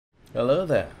Hello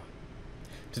there.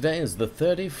 Today is the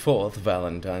 34th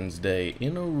Valentine's Day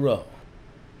in a row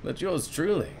that yours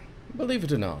truly, believe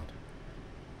it or not,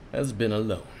 has been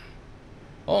alone.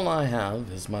 All I have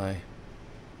is my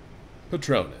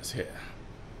Patronus here.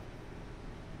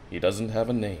 He doesn't have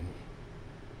a name,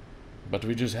 but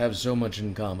we just have so much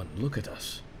in common. Look at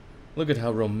us. Look at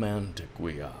how romantic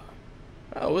we are.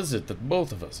 How is it that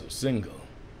both of us are single?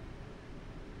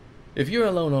 If you're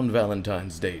alone on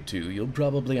Valentine's Day too, you'll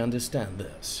probably understand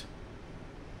this.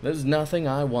 There's nothing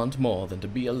I want more than to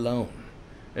be alone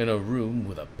in a room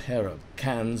with a pair of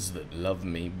cans that love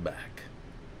me back.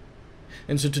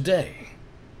 And so today,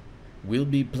 we'll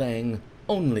be playing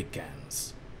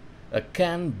OnlyCans, a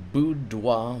can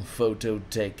boudoir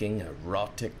photo-taking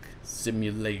erotic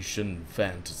simulation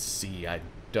fantasy. I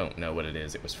don't know what it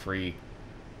is. It was free.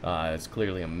 It's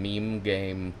clearly a meme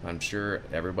game. I'm sure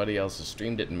everybody else has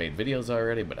streamed it and made videos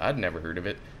already, but I'd never heard of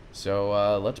it.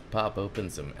 So let's pop open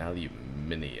some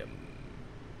aluminum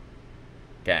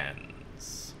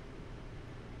cans.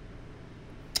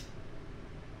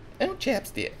 Oh,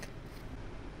 chapstick.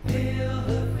 Feel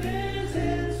the fizz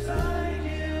inside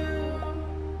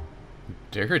you.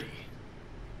 Dirty.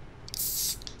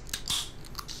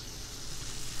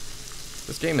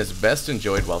 This game is best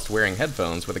enjoyed whilst wearing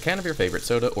headphones with a can of your favorite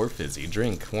soda or fizzy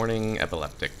drink. Warning,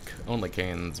 epileptic.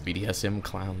 OnlyCans, BDSM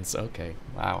clowns. Okay.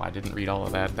 Wow, I didn't read all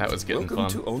of that. That was getting Welcome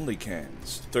fun. Welcome to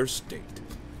OnlyCans, Thirst Date.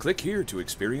 Click here to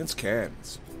experience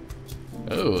cans.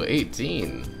 Oh,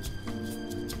 18.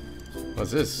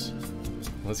 What's this?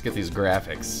 Let's get these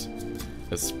graphics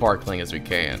as sparkling as we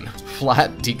can.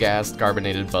 Flat, degassed,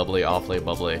 carbonated, bubbly, awfully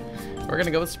bubbly. We're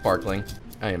gonna go with sparkling.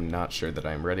 I am not sure that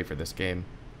I am ready for this game.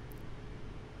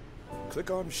 Click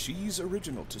on She's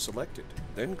Original to select it.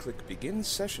 Then click Begin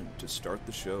Session to start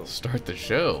the show. Start the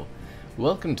show.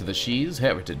 Welcome to the She's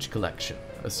Heritage Collection,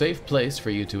 a safe place for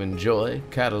you to enjoy,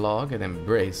 catalog, and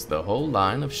embrace the whole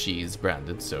line of She's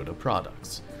branded soda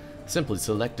products. Simply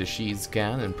select a She's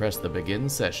can and press the Begin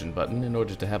Session button in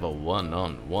order to have a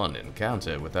one-on-one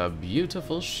encounter with our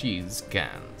beautiful She's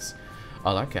cans.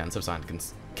 All our cans have signed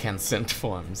consent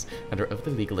forms and are of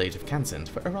the legal age of consent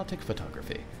for erotic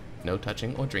photography. No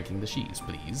touching or drinking the She's,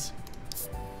 please.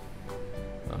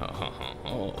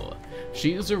 Oh,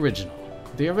 She's Original.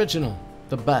 The original.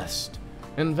 The best.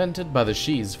 Invented by the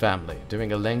She's family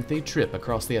during a lengthy trip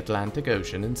across the Atlantic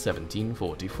Ocean in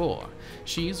 1744.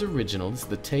 She's Original is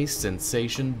the taste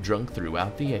sensation drunk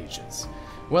throughout the ages.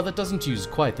 While it doesn't use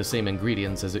quite the same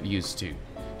ingredients as it used to,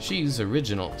 She's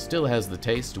Original still has the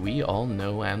taste we all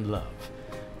know and love.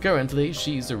 Currently,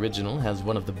 She's Original has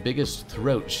one of the biggest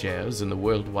throat shares in the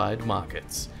worldwide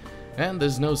markets, and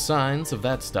there's no signs of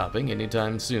that stopping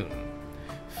anytime soon.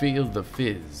 Feel the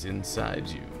fizz inside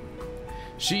you.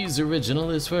 She's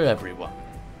Original is for everyone.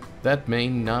 They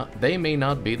may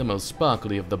not be the most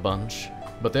sparkly of the bunch,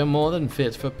 but they're more than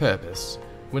fit for purpose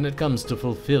when it comes to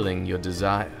fulfilling your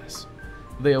desires.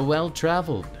 They are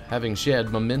well-traveled, having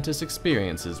shared momentous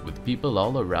experiences with people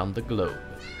all around the globe.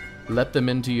 Let them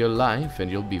into your life and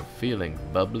you'll be feeling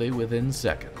bubbly within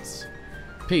seconds.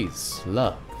 Peace,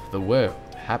 love, the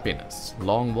world, happiness,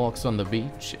 long walks on the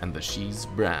beach, and the She's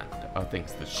brand are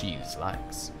things the She's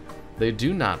likes. They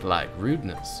do not like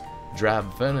rudeness,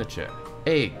 drab furniture,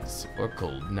 eggs, or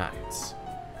cold nights.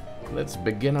 Let's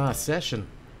begin our session.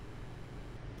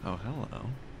 Oh, hello.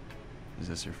 Is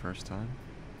this your first time?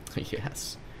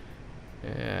 Yes.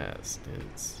 Yes, it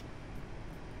is.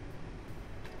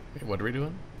 Wait, what are we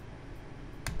doing?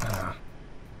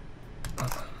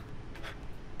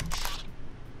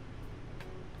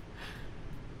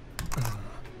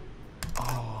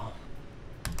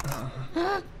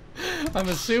 I'm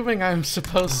assuming I'm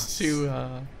supposed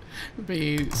to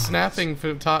be snapping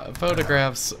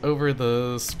photographs over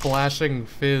the splashing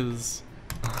fizz.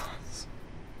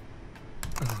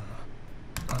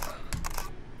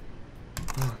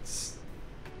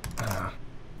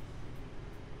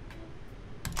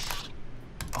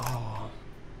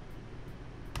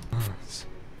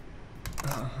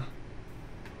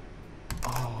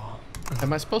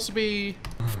 Am I supposed to be...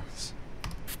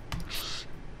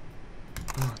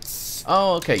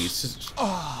 Oh, okay, you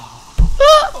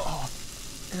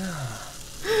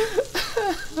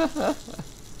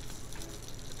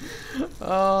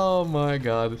Oh my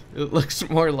god. It looks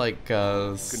more like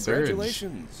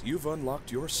Congratulations, Surge. you've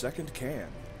unlocked your second can.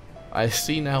 I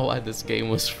see now why this game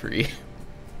was free.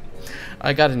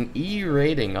 I got an E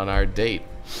rating on our date.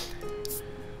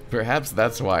 Perhaps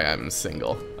that's why I'm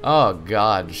single. Oh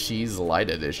god, She's Light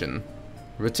Edition.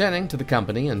 Returning to the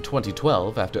company in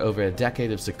 2012 after over a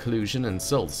decade of seclusion and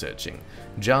soul-searching,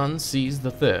 John Shees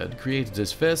III created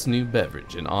his first new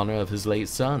beverage in honor of his late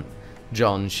son,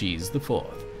 John Shees IV.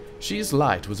 Shees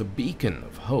Light was a beacon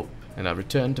of hope and a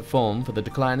return to form for the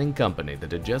declining company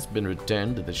that had just been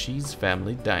returned to the Shees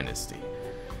family dynasty.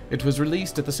 It was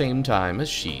released at the same time as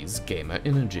Shees Gamer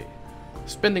Energy.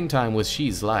 Spending time with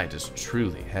Shees Light is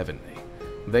truly heavenly.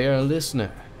 They are a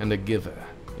listener and a giver.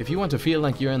 If you want to feel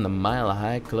like you're in the Mile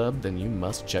High Club, then you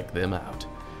must check them out.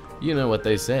 You know what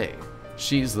they say,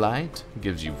 Shees Light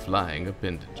gives you flying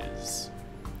appendages.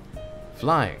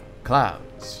 Flying,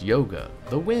 clouds, yoga,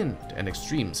 the wind, and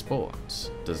extreme sports.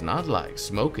 Does not like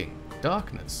smoking,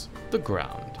 darkness, the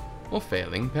ground, or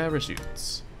failing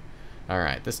parachutes.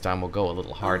 Alright, this time we'll go a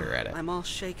little harder at it. I'm all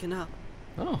shaken up.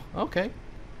 Oh, okay.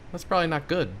 That's probably not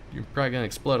good. You're probably gonna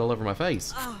explode all over my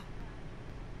face.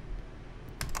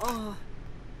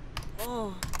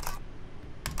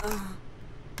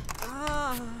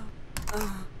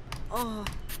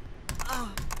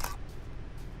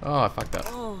 Oh, I fucked up.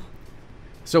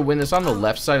 So when it's on the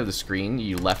left side of the screen,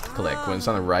 you left click. When it's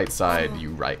on the right side, you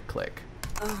right click.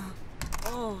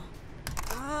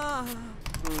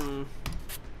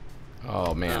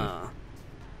 Oh, man.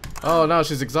 Oh, no,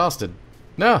 she's exhausted.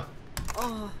 No!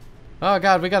 Oh,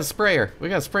 God, we gotta spray her. We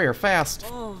gotta spray her fast.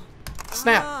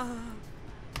 Snap!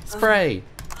 Spray!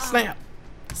 Snap!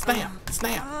 Snap!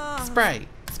 Snap! Spray!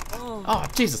 Oh,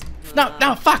 Jesus! No,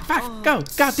 no, fuck, fuck! Go!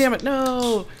 God damn it,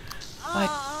 no!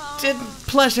 I didn't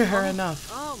pleasure her enough.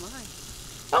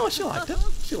 Oh, she liked it.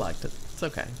 She liked it. It's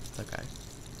okay. It's okay.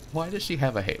 Why does she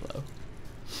have a halo?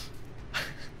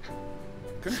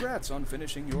 Congrats on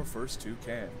finishing your first 2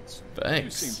 cans.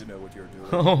 Thanks. You seem to know what you're doing.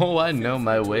 Oh, I know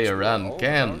my Feel free to way explore around all of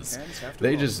cans. our cans after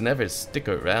They all. just never stick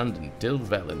around until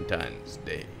Valentine's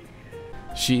Day.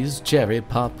 Shees Cherry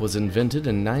Pop was invented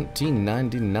in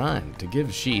 1999 to give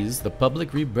Shees the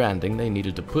public rebranding they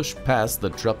needed to push past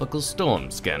the tropical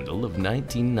storm scandal of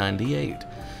 1998.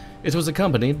 It was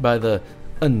accompanied by the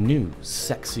A New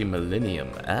Sexy Millennium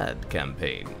ad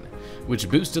campaign, which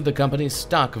boosted the company's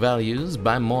stock values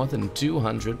by more than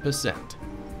 200%.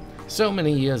 So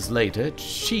many years later,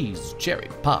 Shees Cherry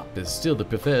Pop is still the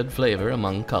preferred flavor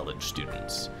among college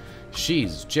students.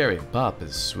 Shees Cherry Pop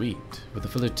is sweet, with a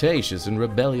flirtatious and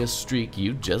rebellious streak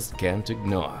you just can't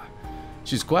ignore.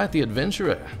 She's quite the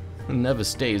adventurer, and never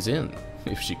stays in,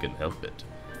 if she can help it.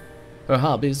 Her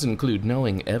hobbies include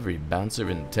knowing every bouncer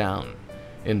in town,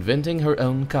 inventing her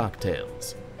own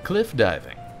cocktails, cliff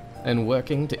diving, and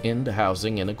working to end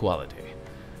housing inequality.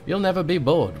 You'll never be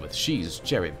bored with Shees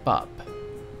Cherry Pop,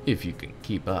 if you can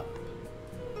keep up.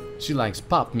 She likes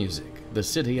pop music, the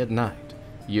city at night,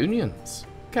 unions,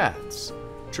 cats,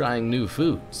 trying new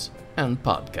foods, and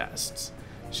podcasts.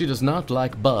 She does not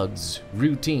like bugs,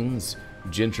 routines,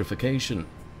 gentrification,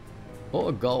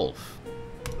 or golf.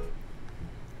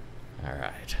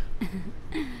 Alright.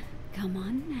 Come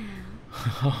on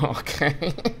now.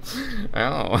 Okay.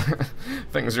 Oh,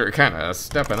 things are kind of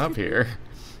stepping up here.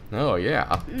 Oh,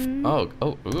 yeah. Oh,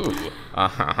 ooh.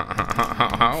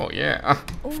 Oh, yeah.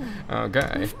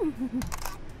 Okay.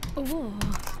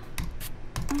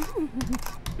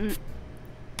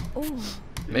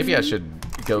 Maybe I should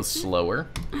go slower.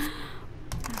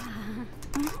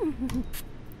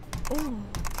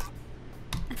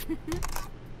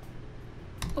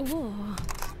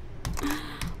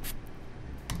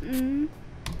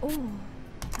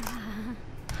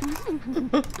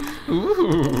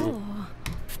 Ooh.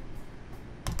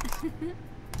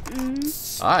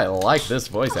 I like this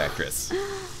voice actress.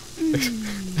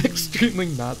 Extremely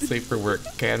not safe for work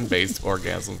can-based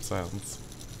orgasm sounds.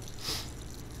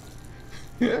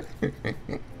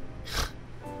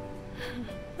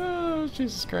 Oh,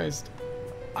 Jesus Christ.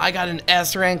 I got an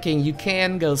S ranking. You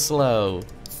can go slow.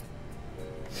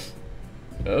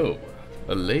 Oh,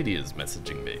 a lady is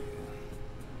messaging me.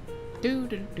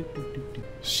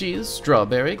 She's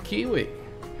Strawberry Kiwi.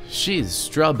 She's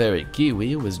Strawberry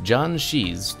Kiwi was John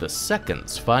Shees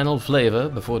II's final flavor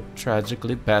before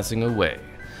tragically passing away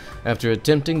after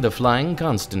attempting the Flying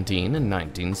Constantine in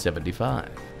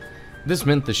 1975. This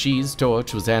meant the Shees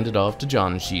torch was handed off to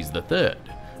John Shees III,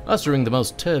 ushering the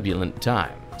most turbulent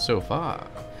time, so far,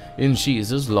 in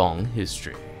Shees' long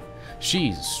history.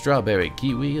 Shees Strawberry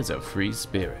Kiwi is a free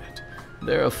spirit.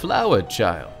 They're a flower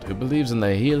child who believes in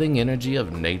the healing energy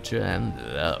of nature and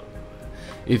love.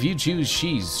 If you choose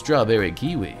Shees Strawberry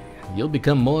Kiwi, you'll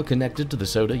become more connected to the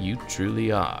soda you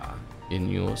truly are, in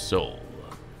your soul.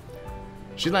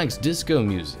 She likes disco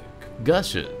music,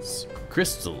 gushers,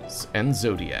 crystals, and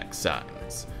zodiac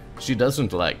signs. She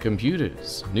doesn't like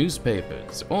computers,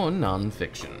 newspapers, or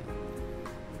non-fiction.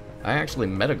 I actually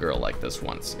met a girl like this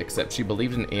once, except she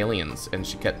believed in aliens and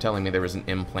she kept telling me there was an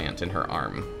implant in her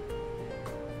arm.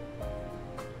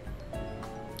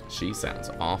 She sounds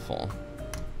awful.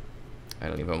 I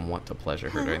don't even want to pleasure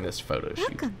her during this photo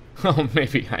shoot. Oh,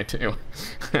 maybe I do.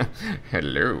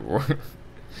 Hello.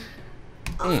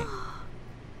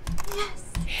 Yes.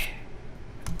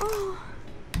 Oh.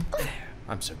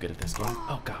 I'm so good at this game.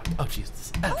 Oh god. Oh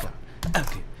Jesus. Oh god.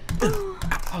 Okay.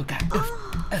 Oh god.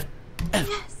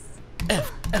 Yes.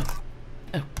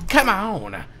 Oh. Come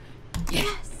on.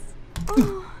 Yes.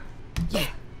 Yeah.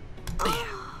 Yeah.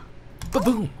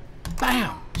 Ba-boom.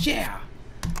 Bam. Yeah.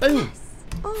 Boom.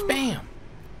 Bam.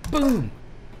 Boom.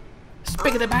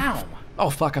 Spiggity bow. Oh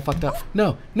fuck, I fucked up.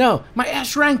 No, my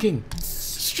ass ranking.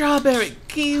 Strawberry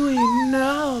kiwi,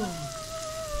 no.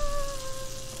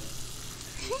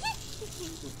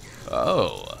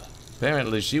 Oh,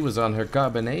 apparently she was on her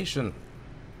carbonation.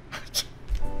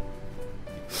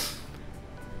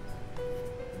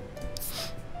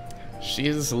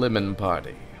 She's lemon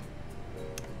party.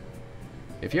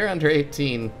 If you're under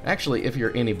 18, actually, if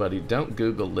you're anybody, don't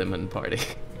Google lemon party.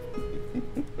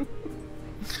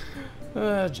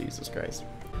 Jesus Christ.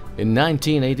 In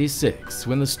 1986,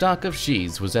 when the stock of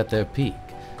Shees was at their peak,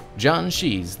 John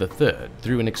Shees III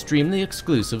threw an extremely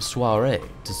exclusive soiree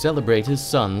to celebrate his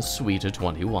son's sweeter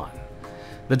 21.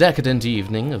 The decadent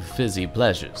evening of fizzy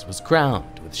pleasures was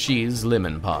crowned with Shees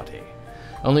Lemon Party.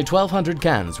 Only 1,200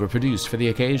 cans were produced for the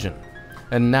occasion,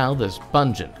 and now this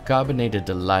pungent, carbonated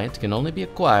delight can only be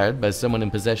acquired by someone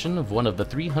in possession of one of the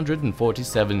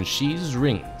 347 Shees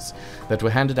rings that were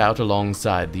handed out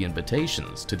alongside the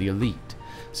invitations to the elite,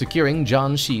 securing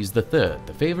John Shees III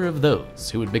the favor of those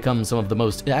who would become some of the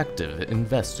most active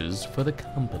investors for the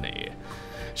company.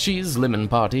 Shees Lemon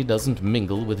Party doesn't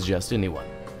mingle with just anyone.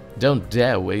 Don't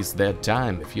dare waste their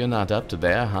time if you're not up to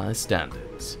their high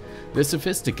standards. They're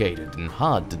sophisticated and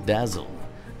hard to dazzle,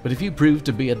 but if you prove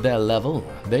to be at their level,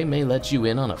 they may let you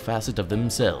in on a facet of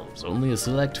themselves only a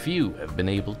select few have been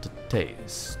able to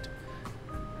taste.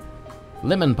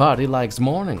 Lemon Party likes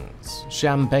mornings,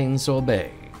 champagne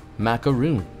sorbet,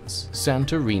 macaroons,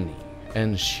 Santorini,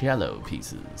 and shallow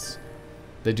pieces.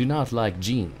 They do not like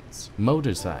jeans,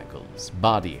 motorcycles,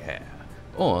 body hair,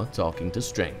 or talking to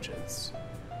strangers.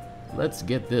 Let's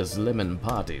get this lemon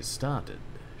party started,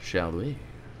 shall we?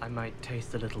 I might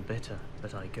taste a little bitter,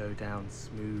 but I go down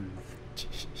smooth.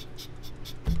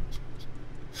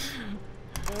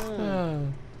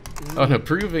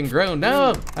 Unapproving groan.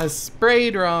 No! I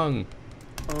sprayed wrong!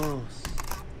 Oh.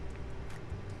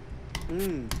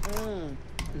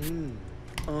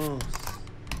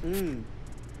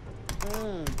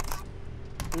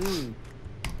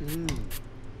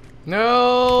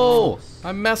 No!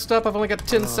 I messed up. I've only got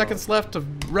 10 seconds left to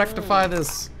rectify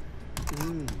this.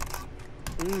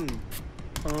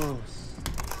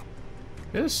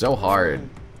 It is so hard.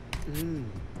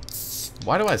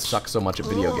 Why do I suck so much at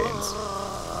video games?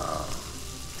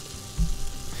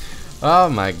 Oh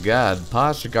my god,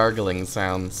 posh gargling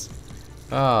sounds.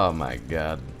 Oh my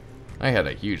god. I had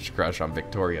a huge crush on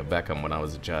Victoria Beckham when I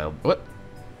was a child. What?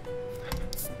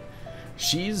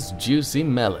 She's Juicy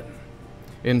Melon.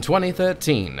 In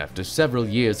 2013, after several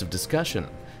years of discussion,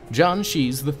 John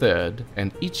Shees III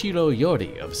and Ichiro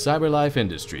Yori of CyberLife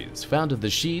Industries founded the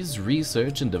Shees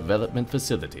Research and Development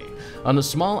Facility on a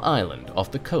small island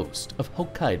off the coast of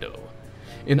Hokkaido.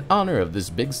 In honor of this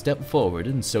big step forward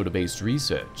in soda-based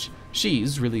research,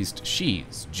 Shees released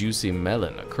Shees Juicy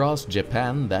Melon across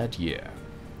Japan that year.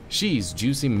 Shees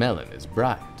Juicy Melon is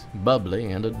bright,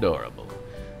 bubbly, and adorable.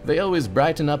 They always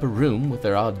brighten up a room with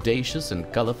their audacious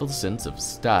and colorful sense of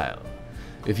style.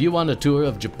 If you want a tour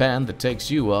of Japan that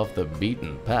takes you off the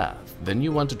beaten path, then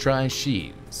you want to try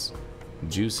Shees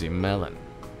Juicy Melon.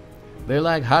 They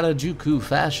like Harajuku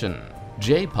fashion,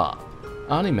 J-pop,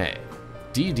 anime,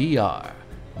 DDR,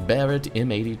 Barrett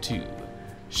M82,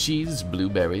 Shees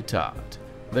Blueberry Tart.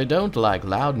 They don't like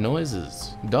loud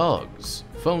noises, dogs,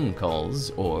 phone calls,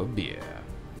 or beer.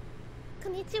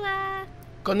 Konnichiwa.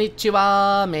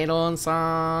 Konnichiwa,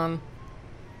 Melon-san.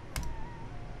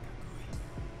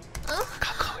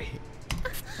 Kakoi.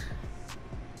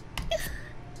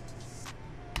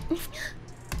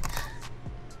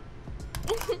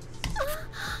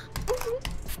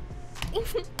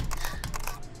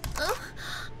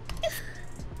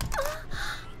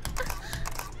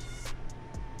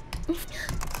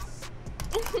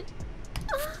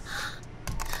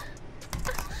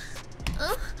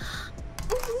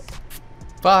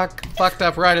 Fucked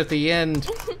up right at the end.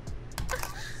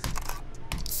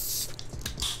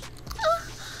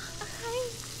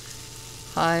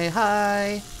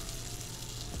 Hi.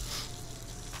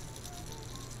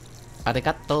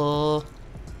 Arigato.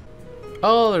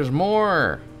 Oh, there's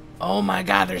more. Oh my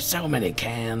god, there's so many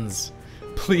cans.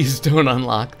 Please don't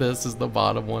unlock this as the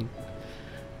bottom one.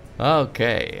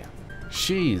 Okay.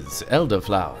 She's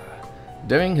Elderflower.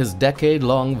 During his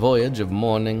decade-long voyage of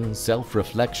mourning,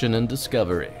 self-reflection, and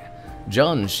discovery,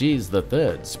 John Shees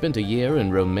III spent a year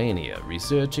in Romania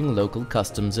researching local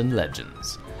customs and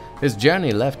legends. His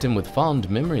journey left him with fond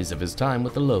memories of his time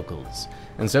with the locals,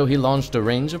 and so he launched a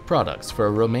range of products for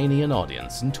a Romanian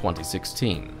audience in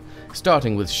 2016,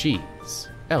 starting with Shees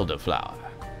Elderflower.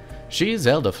 Shees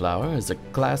Elderflower is a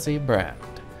classy brand.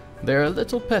 They're a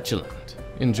little petulant,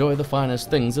 enjoy the finest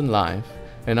things in life,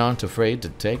 and aren't afraid to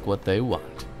take what they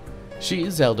want.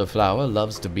 Shees Elderflower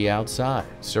loves to be outside,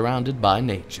 surrounded by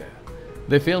nature.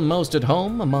 They feel most at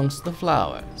home amongst the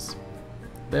flowers.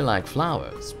 They like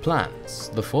flowers, plants,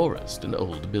 the forest, and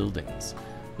old buildings.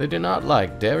 They do not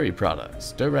like dairy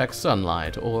products, direct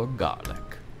sunlight, or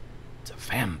garlic. It's a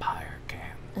vampire can.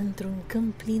 Într-un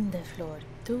câmp plin de flori,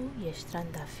 tu ești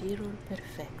trandafirul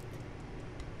perfect.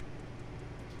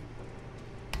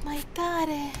 Mai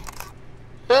tare!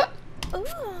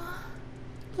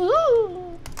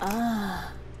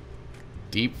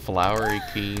 Deep flowery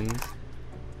keen.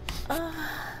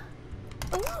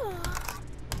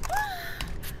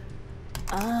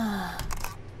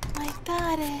 Mai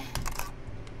tare!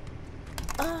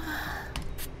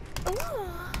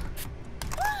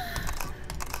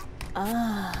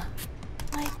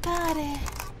 Mai tare!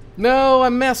 No, I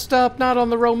messed up, not on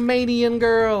the Romanian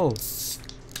girl.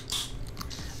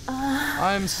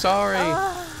 I'm sorry.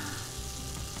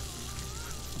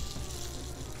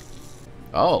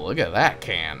 Oh, look at that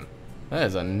can. That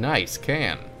is a nice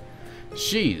can.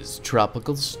 She's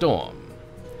Tropical Storm.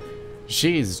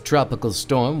 She's Tropical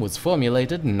Storm was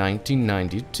formulated in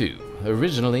 1992,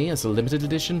 originally as a limited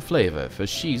edition flavor for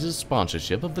She's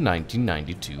sponsorship of the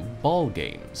 1992 ball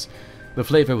games. The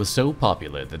flavor was so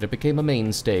popular that it became a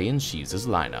mainstay in She's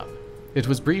lineup. It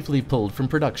was briefly pulled from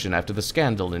production after the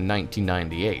scandal in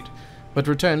 1998, but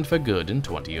returned for good in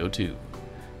 2002.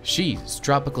 She's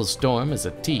Tropical Storm is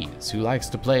a tease who likes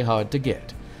to play hard to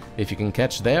get. If you can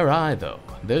catch their eye, though,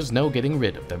 there's no getting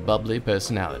rid of their bubbly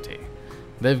personality.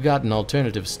 They've got an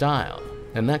alternative style,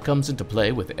 and that comes into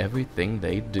play with everything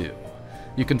they do.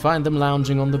 You can find them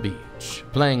lounging on the beach,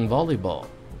 playing volleyball,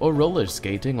 or roller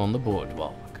skating on the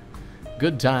boardwalk.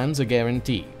 Good times are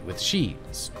guaranteed with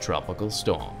She's Tropical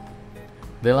Storm.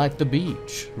 They like the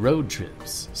beach, road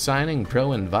trips, signing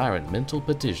pro-environmental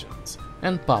petitions,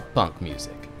 and pop-punk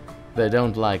music. They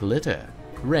don't like litter,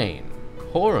 rain,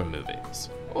 horror movies,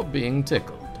 or being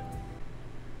tickled.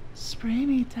 Spray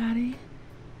me, Daddy.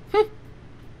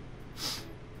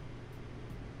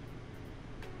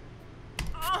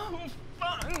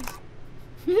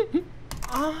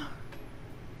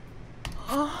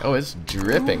 Oh, it's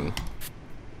dripping.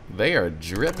 They are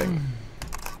dripping.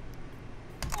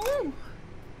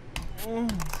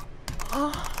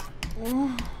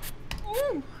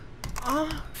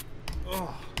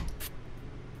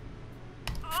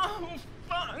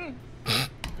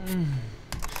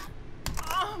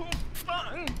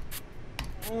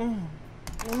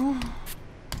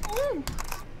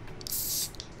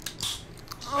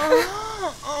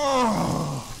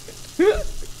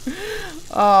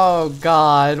 Oh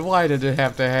God, why did it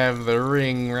have to have the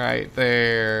ring right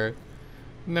there?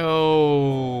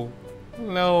 No.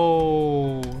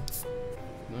 No.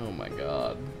 Oh my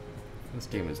God. This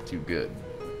game is too good.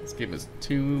 This game is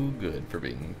too good for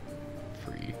being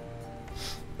free.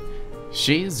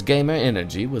 She's Gamer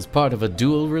Energy was part of a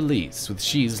dual release with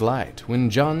She's Light when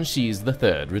John Shees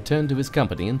III returned to his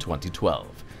company in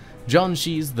 2012. John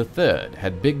Shees III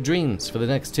had big dreams for the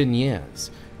next 10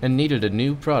 years and needed a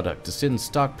new product to send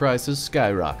stock prices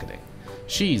skyrocketing.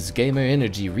 She's Gamer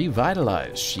Energy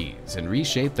revitalized She's and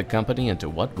reshaped the company into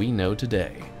what we know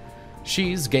today.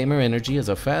 She's Gamer Energy is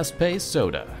a fast-paced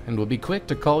soda and will be quick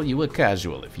to call you a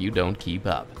casual if you don't keep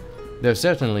up. They're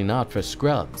certainly not for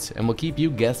scrubs and will keep you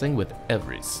guessing with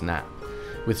every snap.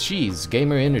 With She's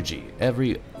Gamer Energy,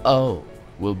 every O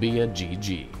will be a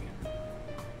GG.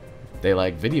 They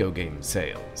like video game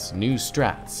sales, new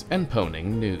strats, and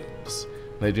poning noobs.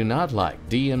 They do not like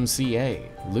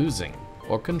DMCA, losing,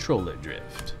 or controller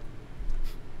drift.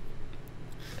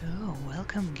 Oh,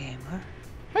 welcome, gamer.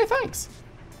 Hey, thanks!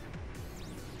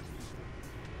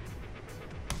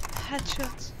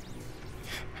 Headshots.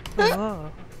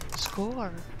 Oh,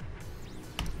 score.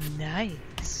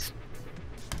 Nice.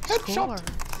 Score. Headshot.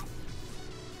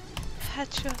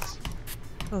 Headshots.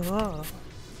 Oh.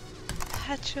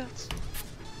 Headshots.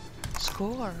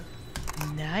 Score.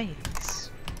 Nice.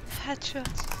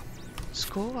 Headshots.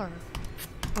 Score.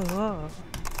 Oh.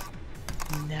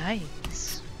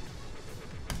 Nice.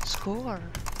 Score.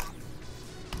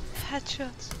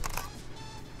 Headshot.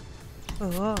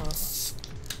 Oh.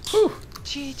 Whew.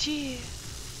 GG.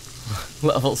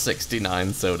 Level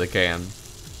 69 soda can.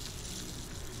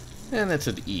 And it's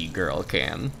an E-girl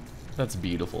can. That's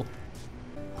beautiful.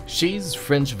 She's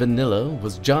French Vanilla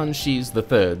was John Shees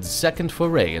III's second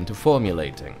foray into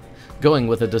formulating, going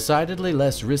with a decidedly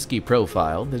less risky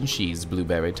profile than Shees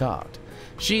Blueberry Tart.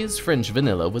 Shees French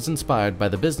Vanilla was inspired by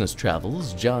the business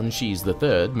travels John Shees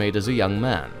III made as a young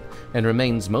man, and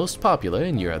remains most popular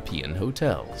in European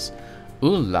hotels.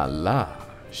 Ooh la la,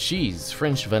 Shees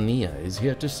French Vanilla is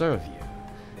here to serve you.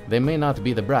 They may not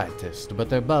be the brightest, but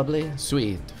they're bubbly,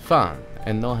 sweet, fun,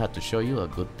 and know how to show you a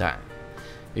good time.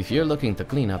 If you're looking to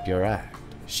clean up your act,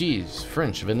 Shees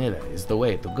French Vanilla is the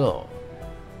way to go,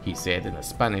 he said in a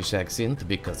Spanish accent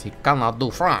because he cannot do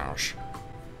French.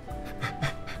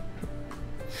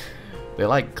 They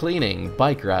like cleaning,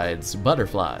 bike rides,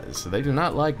 butterflies. They do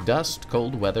not like dust,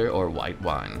 cold weather, or white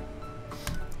wine.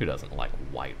 Who doesn't like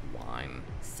white wine?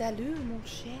 Salut, mon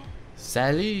cher.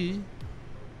 Salut!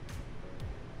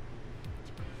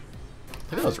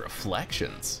 Look at those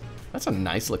reflections. That's a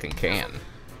nice looking can.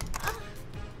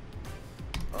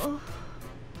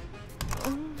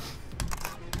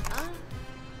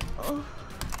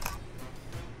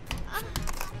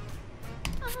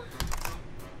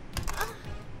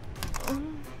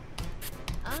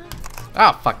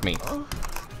 Ah, fuck me.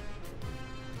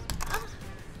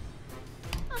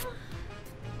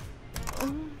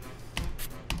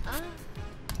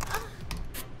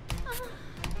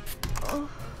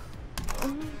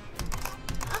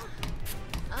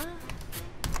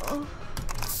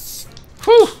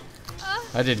 Whew!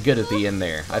 I did good at the end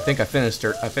there. I think I finished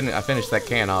her. I finished that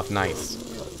can off nice.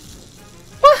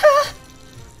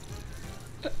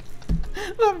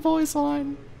 That voice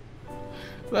line.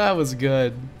 That was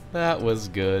good. That was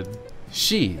good.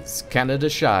 Shees Canada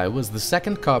Shy was the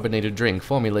second carbonated drink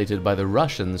formulated by the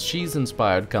Russian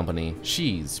cheese-inspired company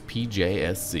Shees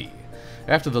PJSC.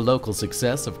 After the local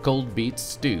success of Cold Beet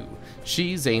Stew,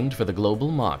 Shees aimed for the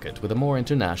global market with a more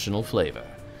international flavor.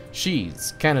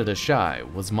 Shees Canada Shy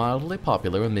was mildly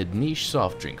popular amid niche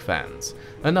soft drink fans,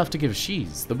 enough to give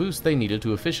Shees the boost they needed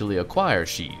to officially acquire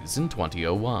Shees in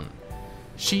 2001.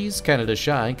 Shees Canada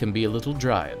Shy can be a little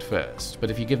dry at first, but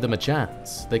if you give them a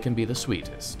chance, they can be the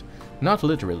sweetest. Not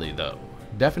literally, though.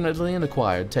 Definitely an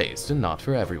acquired taste and not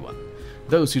for everyone.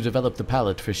 Those who develop the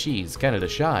palate for Shees Canada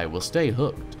Shy will stay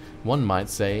hooked, one might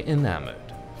say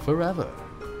enamored, forever.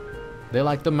 They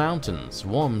like the mountains,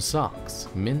 warm socks,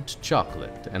 mint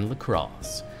chocolate, and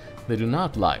lacrosse. They do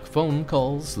not like phone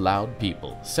calls, loud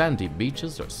people, sandy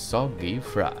beaches, or soggy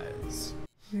fries.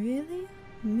 Really?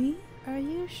 Me? Are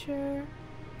you sure?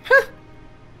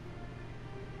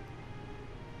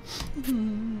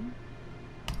 Oh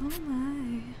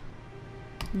my.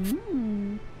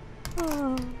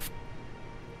 Oh.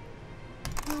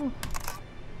 Oh.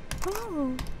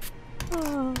 Oh.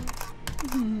 Oh.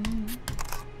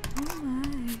 Oh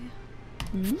my.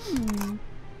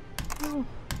 Oh.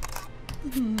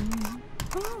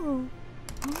 Oh.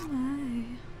 Oh my.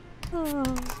 Oh.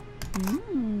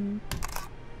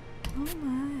 Oh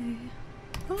my.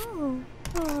 Oh.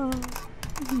 Oh.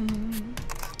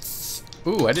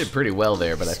 Ooh, I did pretty well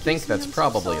there, but I think that's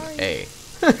probably an A.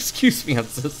 Excuse me, I'm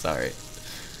so sorry.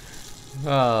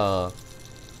 Oh,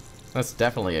 that's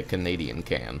definitely a Canadian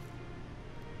can.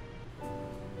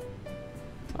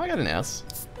 I got an S.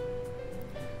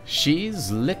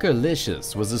 Shees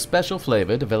Liquorlicious was a special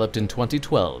flavor developed in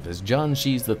 2012 as John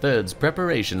Shees III's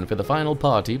preparation for the final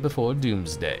party before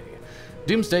Doomsday.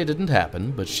 Doomsday didn't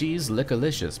happen, but Shees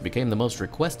Liquorlicious became the most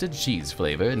requested cheese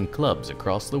flavor in clubs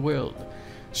across the world.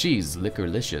 Shees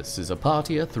Liquorlicious is a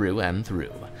partier through and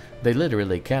through. They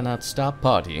literally cannot stop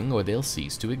partying or they'll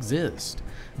cease to exist.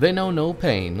 They know no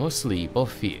pain or sleep or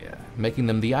fear, making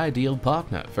them the ideal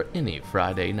partner for any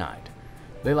Friday night.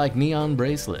 They like neon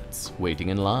bracelets, waiting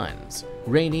in lines,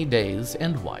 rainy days,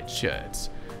 and white shirts.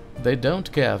 They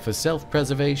don't care for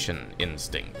self-preservation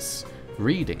instincts,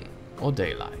 reading, or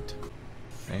daylight.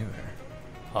 Hey there.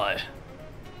 Hi.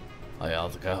 Hey,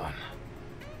 how's it going?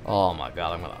 Oh my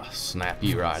god, I'm gonna snap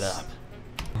you right up.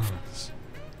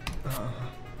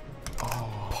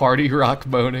 Party rock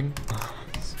moaning.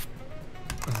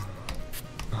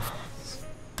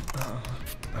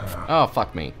 Oh,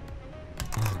 fuck me.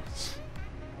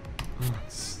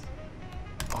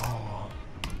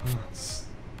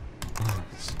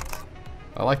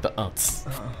 I like the unts.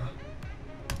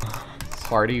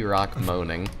 Party rock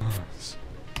moaning.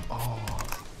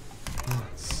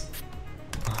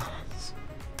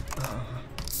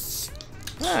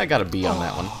 I got a B on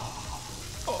that one.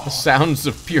 The sounds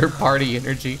of pure party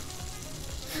energy.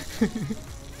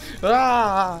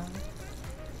 Ah!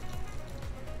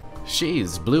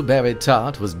 She's Blueberry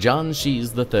Tart was John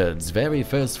Shees III's very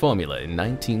first formula in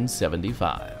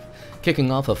 1975,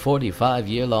 kicking off a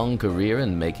 45-year-long career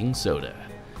in making soda.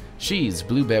 Shees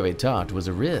Blueberry Tart was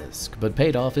a risk, but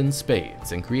paid off in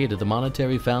spades and created the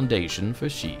monetary foundation for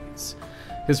Shees.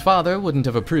 His father wouldn't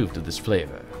have approved of this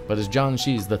flavor, but as John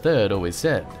Shees III always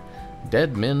said,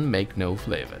 dead men make no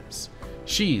flavors.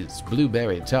 Shees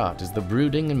Blueberry Tart is the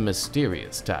brooding and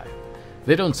mysterious type.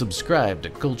 They don't subscribe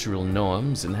to cultural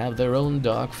norms and have their own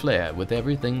dark flair with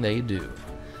everything they do.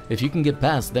 If you can get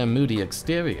past their moody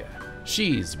exterior,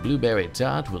 Shees Blueberry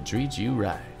Tart will treat you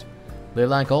right. They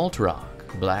like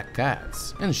alt-rock, black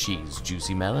cats, and Shees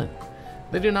Juicy Melon.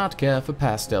 They do not care for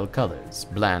pastel colors,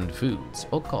 bland foods,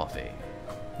 or coffee.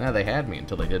 Now they had me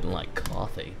until they didn't like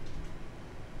coffee.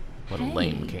 What a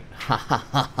lame king. Ha ha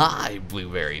ha ha,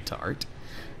 Blueberry Tart.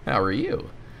 How are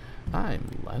you? I'm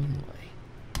lonely.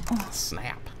 Oh.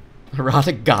 Snap.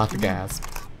 Erotic goth gasp.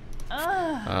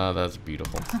 Oh, that's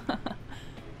beautiful.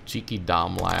 Cheeky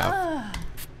Dom laugh.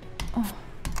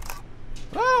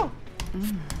 Oh!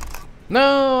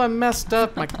 No, I messed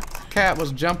up. My cat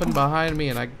was jumping behind me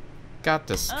and I got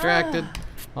distracted.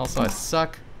 Also, I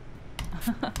suck.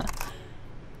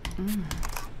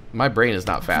 My brain is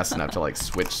not fast enough to like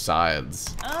switch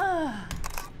sides.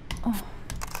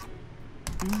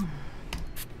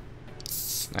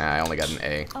 Nah, I only got an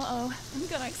A. Uh-oh, I'm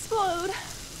gonna explode.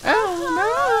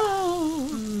 Oh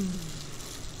no!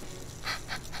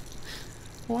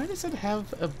 Why does it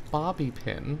have a bobby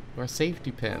pin or a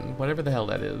safety pin, whatever the hell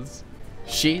that is?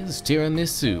 Shees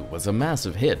Tiramisu was a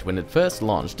massive hit when it first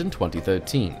launched in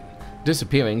 2013,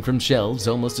 disappearing from shelves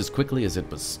almost as quickly as it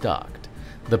was stocked.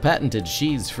 The patented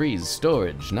Shees Freeze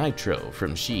Storage Nitro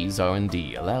from Shees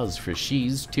R&D allows for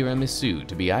Shees Tiramisu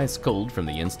to be ice cold from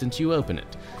the instant you open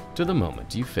it to the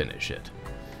moment you finish it.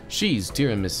 Shees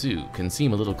Tiramisu can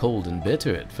seem a little cold and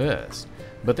bitter at first,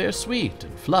 but they're sweet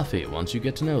and fluffy once you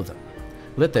get to know them.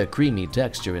 Let their creamy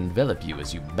texture envelop you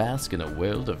as you bask in a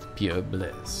world of pure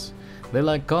bliss. They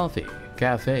like coffee,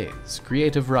 cafes,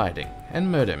 creative writing,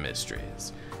 and murder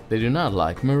mysteries. They do not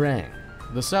like meringue,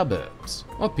 the suburbs,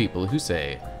 or people who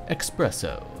say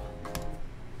espresso.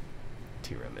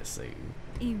 Tiramisu.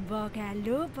 In bocca al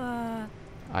lupo.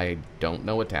 I don't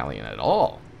know Italian at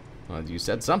all. Well, you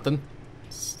said something.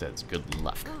 Says good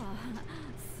luck. Oh,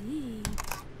 see.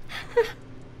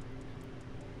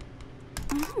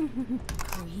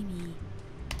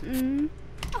 Creamy.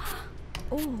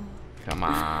 Oh. Come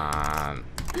on.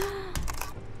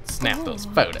 Snap those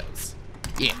photos.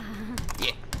 Yeah.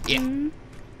 Yeah. Yeah.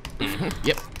 Mm-hmm.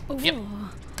 Yep. Yep.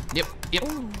 Yep. Yep.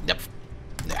 Yep.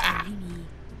 Ah.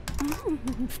 Oh,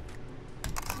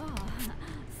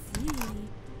 see.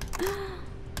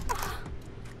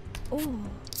 Oh.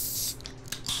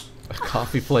 A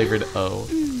coffee flavored O.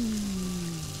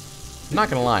 I'm not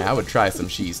gonna lie, I would try some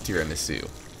Shees Tiramisu.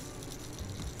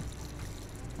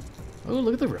 Oh,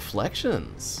 look at the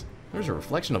reflections. There's a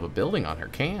reflection of a building on her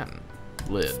can.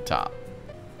 Lid top.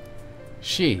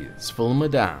 Shees Full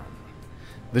Madame.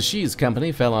 The Shees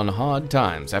Company fell on hard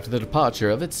times after the departure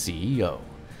of its CEO.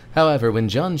 However, when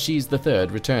John Shees III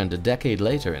returned a decade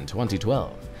later in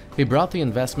 2012, he brought the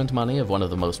investment money of one of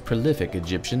the most prolific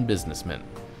Egyptian businessmen,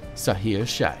 Sahir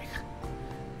Sheikh.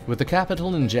 With the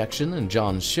capital injection and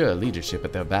John's sure leadership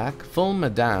at their back, Full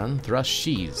Madame thrust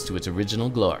Shees to its original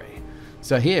glory.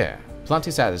 Sahir,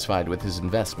 plenty satisfied with his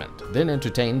investment, then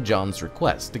entertained John's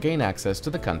request to gain access to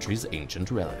the country's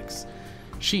ancient relics.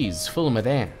 Shees Full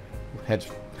Madame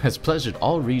has pleasured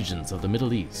all regions of the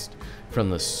Middle East, from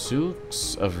the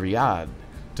souks of Riyadh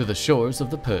to the shores of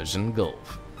the Persian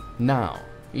Gulf. Now,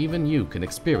 even you can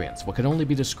experience what can only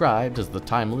be described as the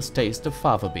timeless taste of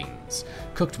fava beans,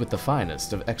 cooked with the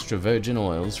finest of extra virgin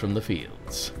oils from the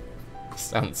fields.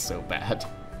 Sounds so bad.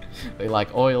 They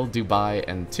like oil, Dubai,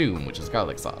 and Toom, which is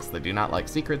garlic sauce. They do not like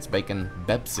secrets, bacon,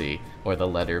 Pepsi, or the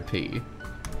letter P.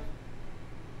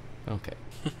 Okay.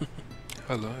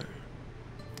 Hello.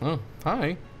 Oh,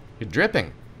 hi. You're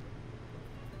dripping.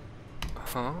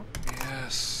 Huh?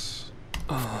 Yes.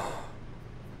 Oh.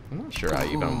 I'm not sure I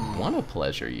even want to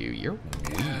pleasure you. You're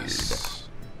weird. Yes.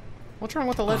 What's wrong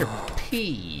with the letter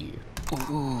P?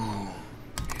 Ooh.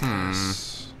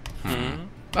 Yes.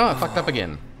 Oh, I fucked up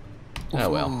again. Oh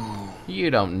well. You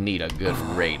don't need a good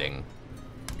rating.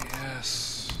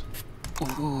 Yes.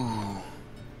 Ooh.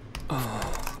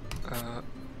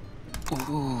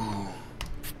 Ooh.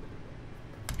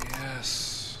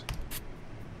 Yes.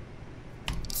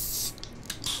 I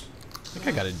think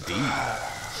I got a D.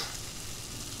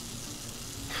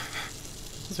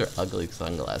 These are ugly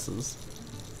sunglasses.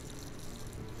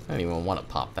 I don't even want to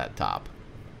pop that top.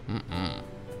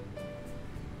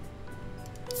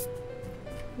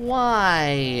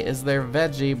 Why is there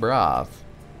veggie broth?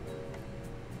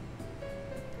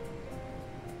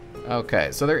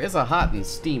 Okay, so there is a hot and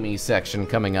steamy section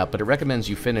coming up, but it recommends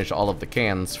you finish all of the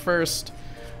cans first.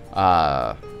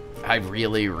 I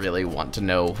really, really want to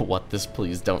know what this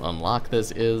please don't unlock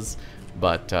this is,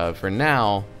 but for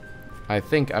now, I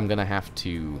think I'm gonna have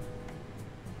to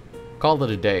call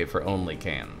it a day for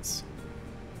OnlyCans.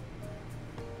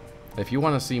 If you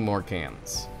want to see more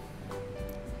cans,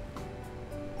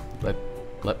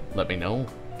 let me know,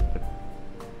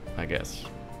 I guess.